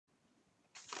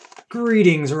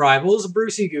Greetings, rivals.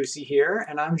 Brucey Goosey here,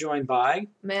 and I'm joined by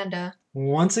Amanda.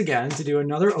 Once again to do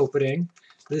another opening,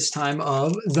 this time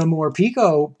of the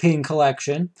Morpeko Pin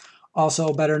Collection,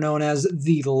 also better known as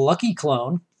the Lucky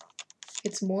Clone.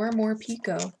 It's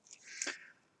Morpeko.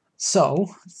 So,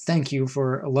 thank you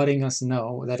for letting us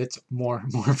know that it's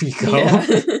Morpeko.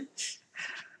 Yeah.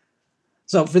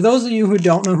 So, for those of you who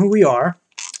don't know who we are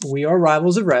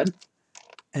Rivals of Red,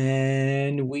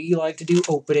 and we like to do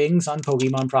openings on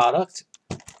Pokemon product.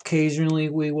 Occasionally,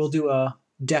 we will do a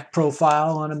deck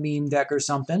profile on a meme deck or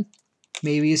something,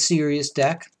 maybe a serious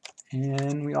deck,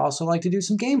 and we also like to do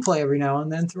some gameplay every now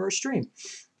and then through our stream.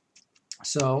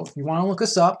 So if you want to look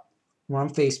us up, we're on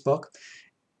Facebook.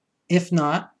 If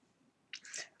not,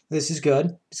 this is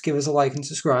good. Just give us a like and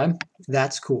subscribe.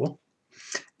 That's cool.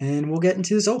 And we'll get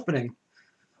into this opening.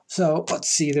 So let's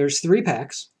see, there's 3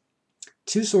 packs,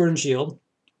 2 Sword and Shield.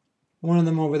 One of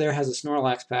them over there has a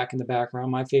Snorlax pack in the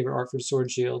background, my favorite art for Sword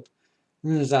and Shield.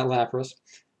 And then there's that Lapras.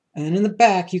 And in the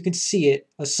back, you can see it,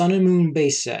 a Sun and Moon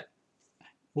base set.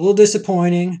 A little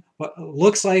disappointing, but it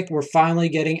looks like we're finally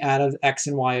getting out of X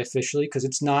and Y officially, because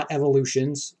it's not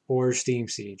Evolutions or Steam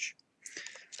Siege.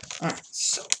 Alright,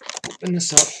 so open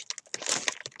this up.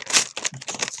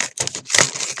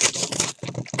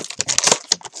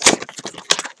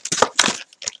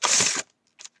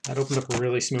 That opened up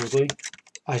really smoothly.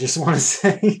 I just want to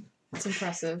say. It's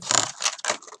impressive.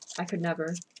 I could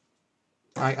never.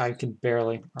 I can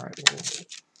barely. Alright, we'll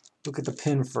look at the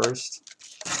pin first.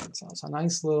 So it's a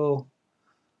nice little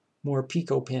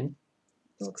Morpeko pin.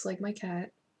 It looks like my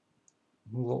cat.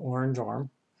 A little orange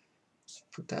arm.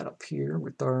 Put that up here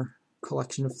with our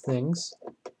collection of things.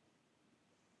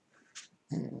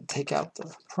 And take out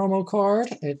the promo card.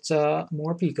 It's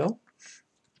Morpeko.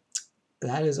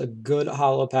 That is a good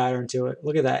hollow pattern to it.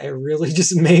 Look at that. It really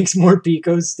just makes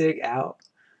Morpeko stick out.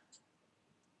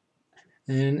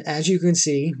 And as you can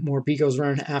see, Morpeko's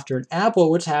running after an apple,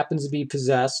 which happens to be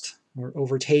possessed or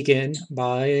overtaken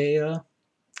by a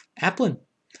Applin,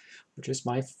 which is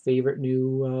my favorite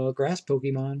new grass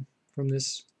Pokemon from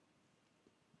this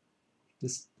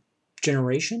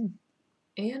generation.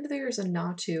 And there's a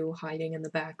Natu hiding in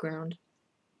the background.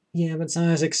 Yeah, but it's not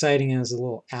as exciting as a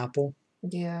little apple.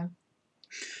 Yeah.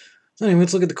 So anyway,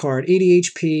 let's look at the card. 80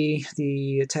 HP,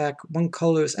 the attack, 1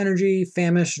 colorless energy,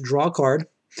 famish, draw a card.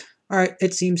 Alright,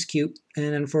 it seems cute.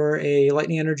 And then for a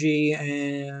lightning energy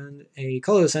and a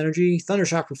colorless energy,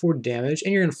 Thundershock for 40 damage,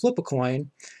 and you're going to flip a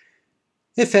coin.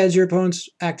 If heads, your opponent's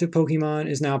active Pokemon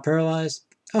is now paralyzed.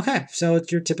 Okay, so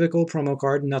it's your typical promo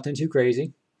card, nothing too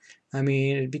crazy. I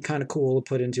mean, it'd be kind of cool to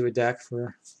put into a deck for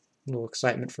a little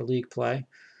excitement for League play.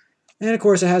 And of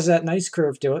course, it has that nice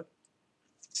curve to it.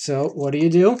 So what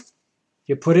do?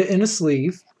 You put it in a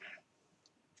sleeve,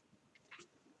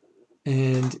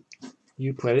 and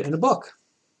you put it in a book,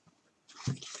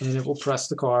 and it will press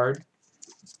the card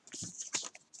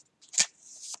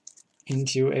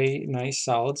into a nice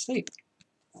solid state.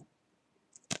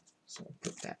 So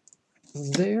put that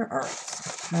there. All right,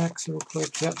 packs real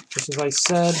quick. Yep, just as I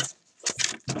said,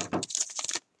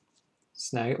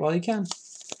 snag it while you can.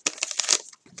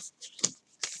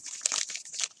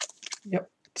 Yep.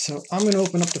 So I'm going to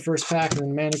open up the first pack, and then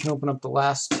Amanda can open up the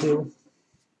last 2,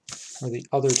 or the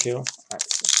other 2. All right,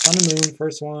 so Sun and Moon,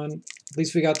 first one. At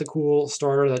least we got the cool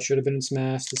starter that should have been in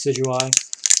Smash, the Decidueye.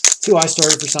 2 I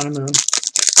started for Sun and Moon.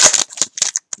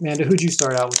 Amanda, who'd you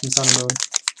start out with in Sun and Moon?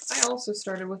 I also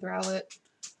started with Rowlet.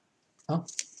 Oh.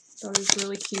 Thought it was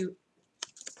really cute.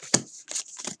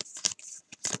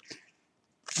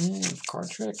 And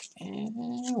card trick, and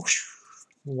whoosh,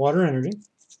 water energy.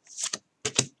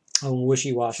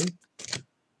 Wishy-washy.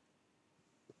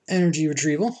 Energy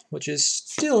retrieval, which is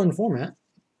still in format.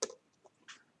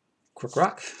 Quick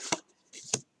Rock.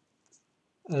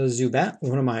 Zubat,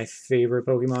 one of my favorite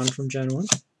Pokemon from Gen 1.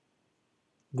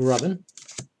 Grubbin.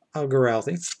 A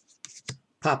Geralthi.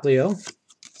 Poplio.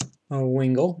 A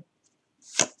Wingull.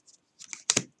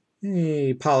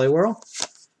 A Poliwhirl.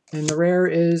 And the rare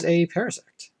is a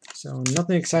Parasect. So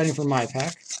nothing exciting for my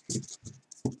pack.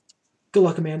 Good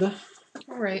luck, Amanda.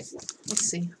 Alright, let's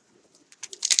see.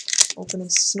 Open a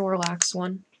Snorlax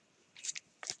one.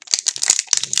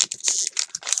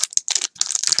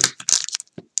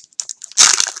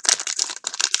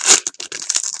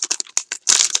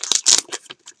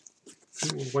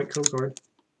 Ooh, white code card.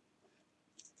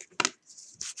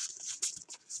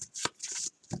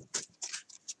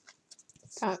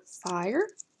 Got Fire,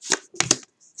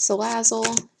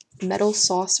 Salazzle, Metal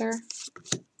Saucer,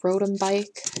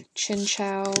 Rotom-Bike,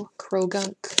 Chinchou,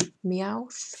 Krogunk,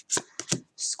 Meowth,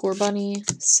 Scorbunny,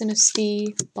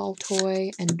 Sinistee,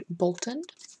 Baltoy, and Bolton.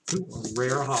 Ooh, a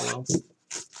rare hollow.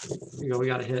 Here you go, we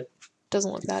got a hit.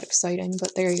 Doesn't look that exciting,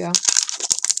 but there you go.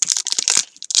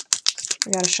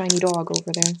 We got a shiny dog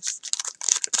over there.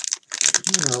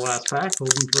 And our last pack,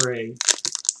 hoping for a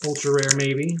ultra rare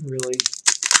maybe. Really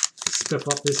spiff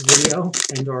up this video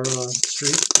and our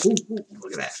streak. Ooh,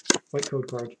 look at that. White code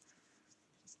card.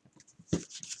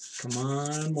 Come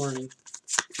on, morning.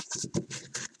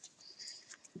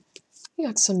 We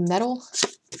got some metal.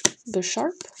 The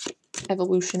Sharp.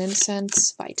 Evolution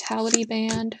Incense. Vitality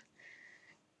Band.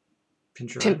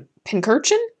 Pincurchin?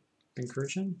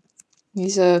 Pincurchin?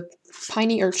 He's a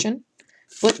piney urchin.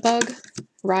 Flipbug.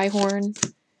 Rhyhorn.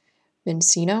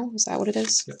 Vincino, is that what it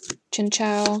is? Yep.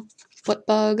 Chinchou.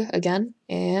 Flipbug again.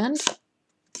 And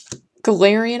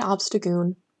Galarian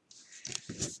Obstagoon.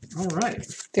 All right.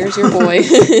 There's your boy.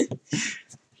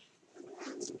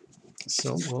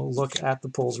 So we'll look at the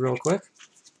pulls real quick.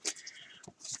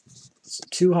 So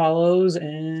 2 holos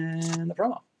and the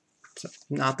promo. So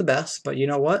not the best, but you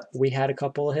know what? We had a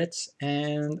couple of hits,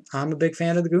 and I'm a big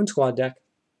fan of the Goon Squad deck.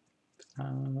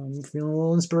 I'm feeling a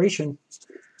little inspiration.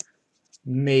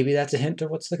 Maybe that's a hint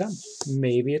of what's to come.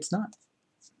 Maybe it's not.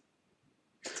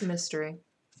 It's a mystery.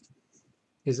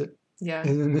 Is it? Yeah.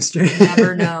 Is it a mystery? You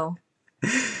never know.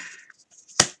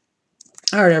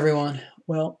 All right, everyone.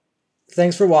 Well,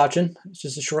 thanks for watching. It's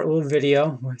just a short little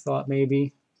video. I thought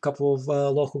maybe a couple of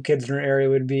local kids in our area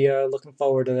would be looking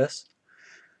forward to this.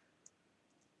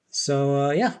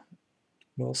 So, yeah.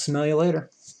 We'll smell you later.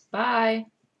 Bye.